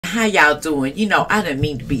how y'all doing? You know, I didn't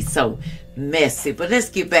mean to be so messy, but let's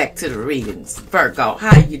get back to the readings. Virgo,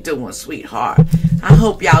 how you doing, sweetheart? I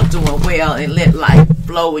hope y'all doing well and let life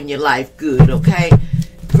flow in your life good, okay?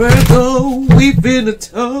 Virgo, we finna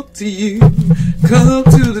talk to you. Come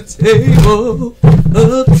to the table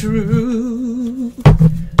of truth.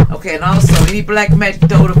 Okay, and also, any black magic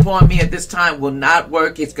told upon me at this time will not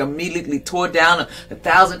work. It's immediately tore down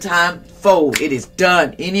 1,000-time fold. It is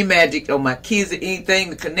done. Any magic on my kids or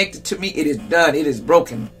anything connected to me, it is done. It is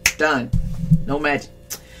broken. Done. No magic.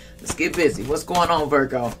 Let's get busy. What's going on,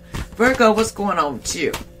 Virgo? Virgo, what's going on with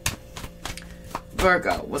you?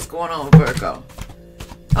 Virgo, what's going on, Virgo?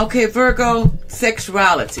 Okay, Virgo,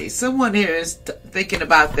 sexuality. Someone here is thinking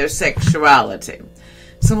about their sexuality.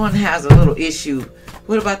 Someone has a little issue.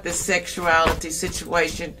 What about this sexuality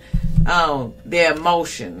situation? Their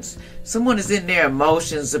emotions. Someone is in their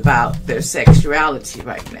emotions about their sexuality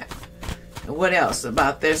right now. And what else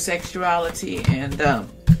about their sexuality? And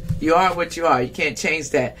you are what you are. You can't change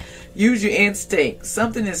that. Use your instinct.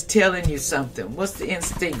 Something is telling you something. What's the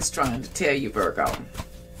instincts trying to tell you, Virgo?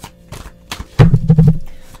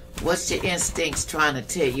 What's your instincts trying to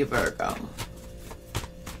tell you, Virgo?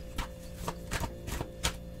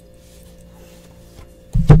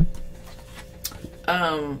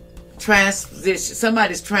 Transition.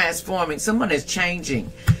 Somebody's transforming. Someone is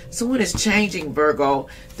changing. Someone is changing, Virgo.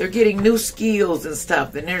 They're getting new skills and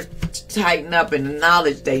stuff, and they're tightening up in the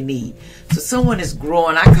knowledge they need. So someone is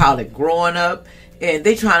growing. I call it growing up, and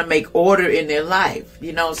they're trying to make order in their life.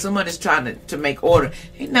 You know, someone is trying to make order.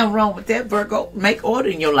 Ain't nothing wrong with that, Virgo. Make order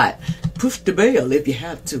in your life. Push the bell if you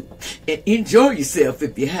have to, and enjoy yourself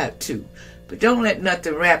if you have to. But don't let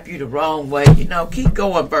nothing wrap you the wrong way. You know, keep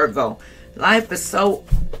going, Virgo. Life is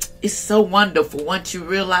so wonderful once you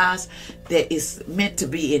realize that it's meant to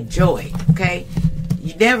be enjoyed, okay?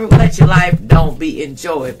 You never let your life don't be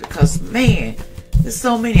enjoyed because, man, there's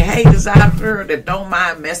so many haters out there that don't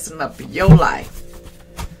mind messing up your life.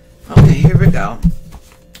 Okay, here we go.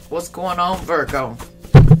 What's going on, Virgo?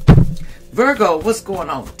 Virgo, what's going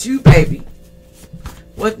on with you, baby?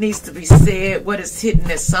 What needs to be said? What is hidden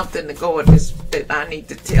as something to go with this that I need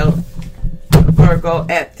to tell Virgo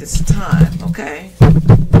at this time, okay?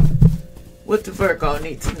 What the Virgo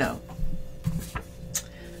need to know?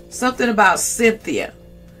 Something about Cynthia.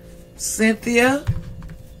 Cynthia,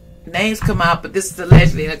 names come out, but this is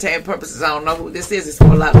allegedly entertainment purposes. I don't know who this is. It's for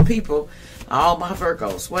a lot of people. All my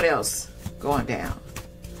Virgos. What else going down?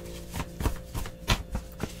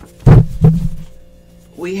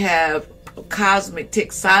 We have a cosmic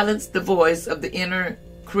tick. Silence the voice of the inner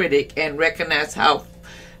critic and recognize how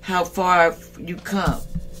far you come.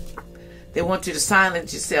 They want you to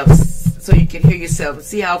silence yourself so you can hear yourself and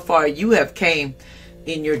see how far you have came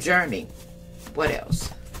in your journey. What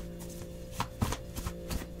else?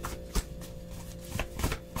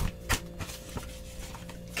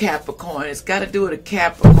 Capricorn. It's got to do with a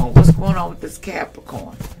Capricorn. What's going on with this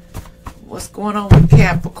Capricorn? What's going on with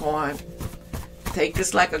Capricorn? Take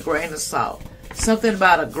this like a grain of salt. Something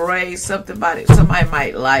about a gray, something about it. Somebody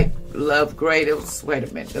might love gray. Wait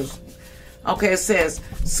a minute. Okay, it says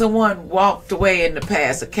someone walked away in the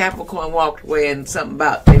past. A Capricorn walked away, and something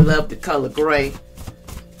about they love the color gray.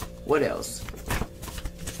 What else?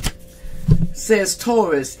 It says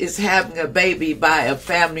Taurus is having a baby by a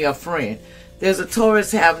family or friend. There's a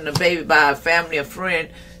Taurus having a baby by a family or friend.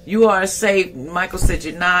 You are saved. Michael said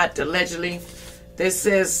you're not, allegedly. It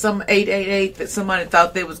says some 888 that somebody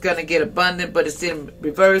thought they was going to get abundant, but it's in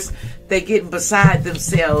reverse. They're getting beside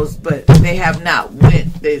themselves, but they have not went.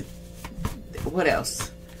 What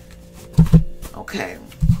else? Okay.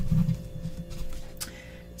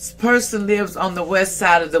 This person lives on the west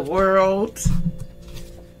side of the world.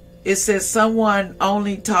 It says someone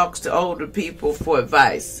only talks to older people for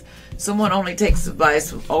advice. Someone only takes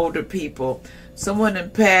advice from older people. Someone in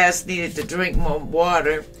the past needed to drink more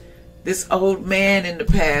water. This old man in the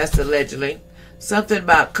past, allegedly. Something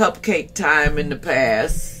about cupcake time in the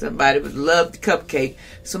past. Somebody would love the cupcake.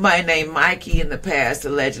 Somebody named Mikey in the past,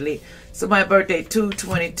 allegedly. Somebody's birthday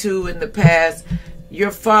 2/22 in the past. Your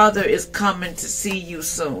father is coming to see you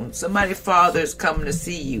soon. Somebody's father is coming to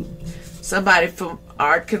see you. Somebody from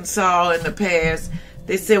Arkansas in the past.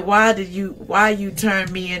 They said, why you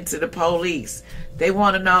turned me into the police? They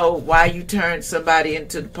want to know why you turned somebody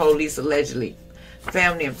into the police, allegedly.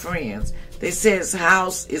 Family and friends. They said his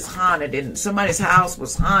house is haunted, and somebody's house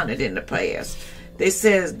was haunted in the past. They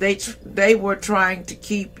says they were trying to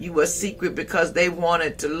keep you a secret because they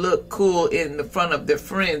wanted to look cool in the front of their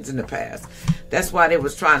friends in the past. That's why they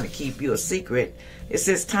was trying to keep you a secret. It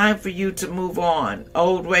says time for you to move on.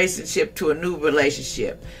 Old relationship to a new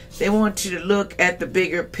relationship. They want you to look at the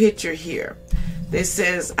bigger picture here. It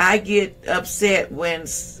says, I get upset when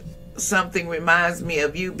something reminds me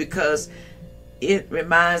of you because it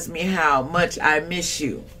reminds me how much I miss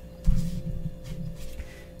you.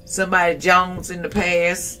 Somebody Jones in the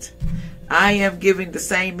past. I am giving the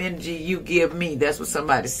same energy you give me. That's what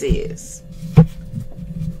somebody says.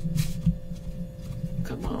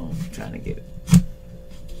 Come on, I'm trying to get it.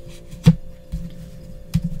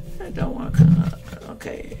 I don't want to come.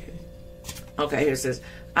 Okay. Okay, here it says,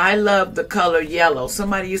 I love the color yellow.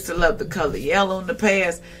 Somebody used to love the color yellow in the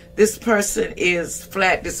past. This person is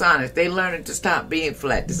flat dishonest. They learning to stop being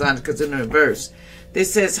flat dishonest because in the reverse.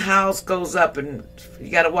 This says house goes up and you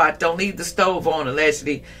got to watch. Don't leave the stove on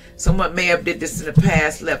allegedly. Someone may have did this in the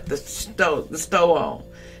past, left the stove on.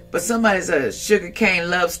 But somebody's a sugarcane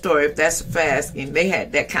love story, if that's a fast, and they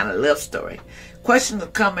had that kind of love story. Questions are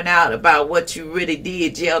coming out about what you really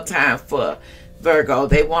did jail time for, Virgo.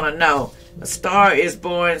 They want to know. A star is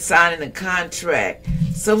born signing a contract.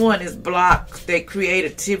 Someone is blocked their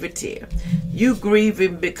creativity. You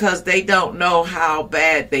grieving because they don't know how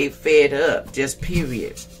bad they fed up, just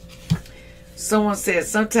period. Someone says,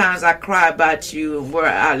 sometimes I cry about you and where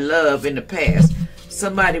I love in the past.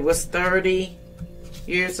 Somebody was 30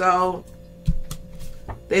 years old.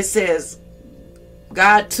 They says,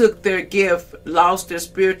 God took their gift, lost their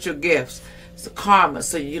spiritual gifts. It's karma.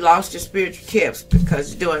 So you lost your spiritual gifts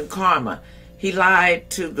because you're doing karma. He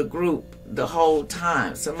lied to the group the whole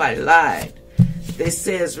time. Somebody lied. They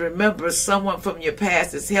says, remember someone from your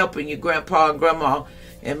past is helping you, grandpa and grandma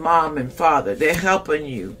and mom and father. They're helping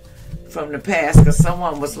you from the past because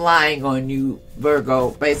someone was lying on you,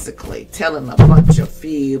 Virgo, basically telling a bunch of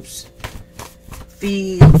fibs.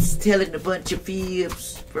 Telling a bunch of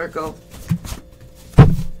fibs, Virgo.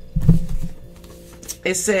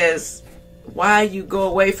 It says, why you go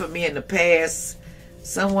away from me in the past?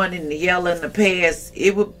 Someone in the yellow in the past,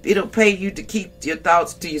 it'll pay you to keep your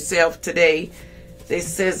thoughts to yourself today. It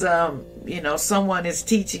says, someone is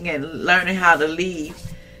teaching and learning how to leave.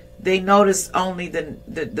 They notice only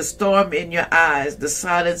the storm in your eyes, the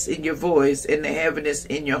silence in your voice, and the heaviness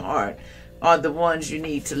in your heart are the ones you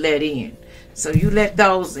need to let in. So you let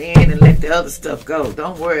those in and let the other stuff go.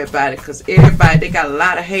 Don't worry about it because everybody, they got a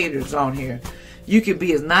lot of haters on here. You can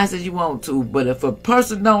be as nice as you want to, but if a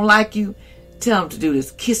person don't like you, tell them to do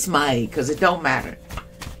this. Kiss my egg because it don't matter.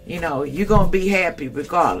 You're going to be happy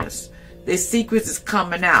regardless. There's secrets is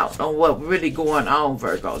coming out on what really going on,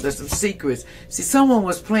 Virgo. There's some secrets. See, someone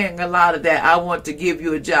was playing a lot of that. I want to give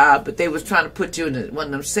you a job, but they was trying to put you in one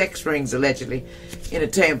of them sex rings, allegedly,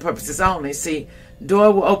 entertainment purposes only. See,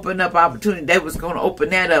 door will open up opportunity. They was going to open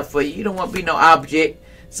that up for you. You don't want to be no object.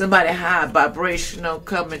 Somebody high vibrational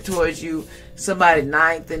coming towards you. Somebody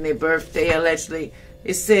ninth in their birthday, allegedly.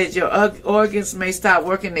 It says your organs may stop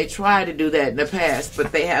working. They tried to do that in the past,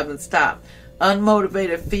 but they haven't stopped.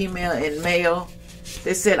 Unmotivated female and male.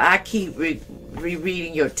 They said, I keep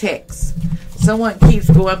rereading your texts. Someone keeps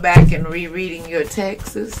going back and rereading your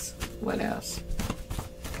texts. What else?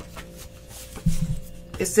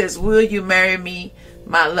 It says, will you marry me,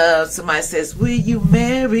 my love? Somebody says, will you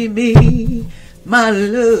marry me, my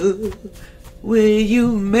love? Will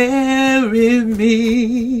you marry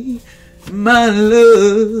me, my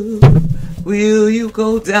love? Will you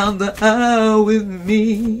go down the aisle with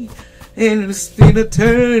me and spend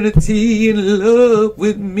eternity in love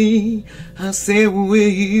with me? I said, will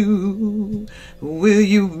you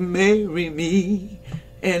marry me?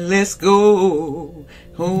 And let's go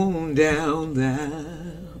home down the aisle.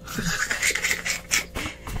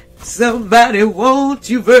 Somebody wants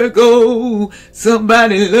you, Virgo.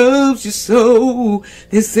 Somebody loves you so.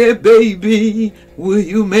 They said, baby, will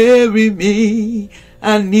you marry me?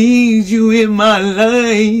 I need you in my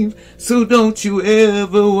life, so don't you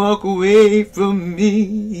ever walk away from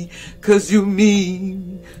me, 'cause you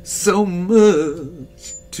mean so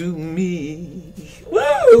much to me.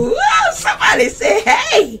 Woo! Somebody say,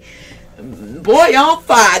 hey, boy on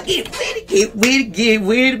fire, get with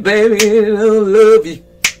it, baby, I love you.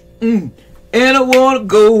 And I want to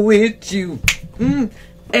go with you.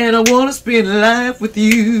 And I want to spend life with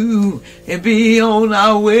you and be on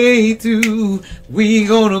our way to. We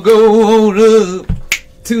gonna go on up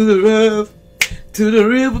to the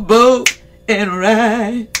riverboat and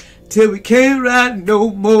ride till we can't ride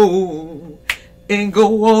no more and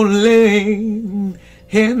go on land.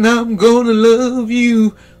 And I'm gonna love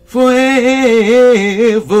you forever.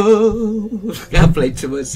 I play too much.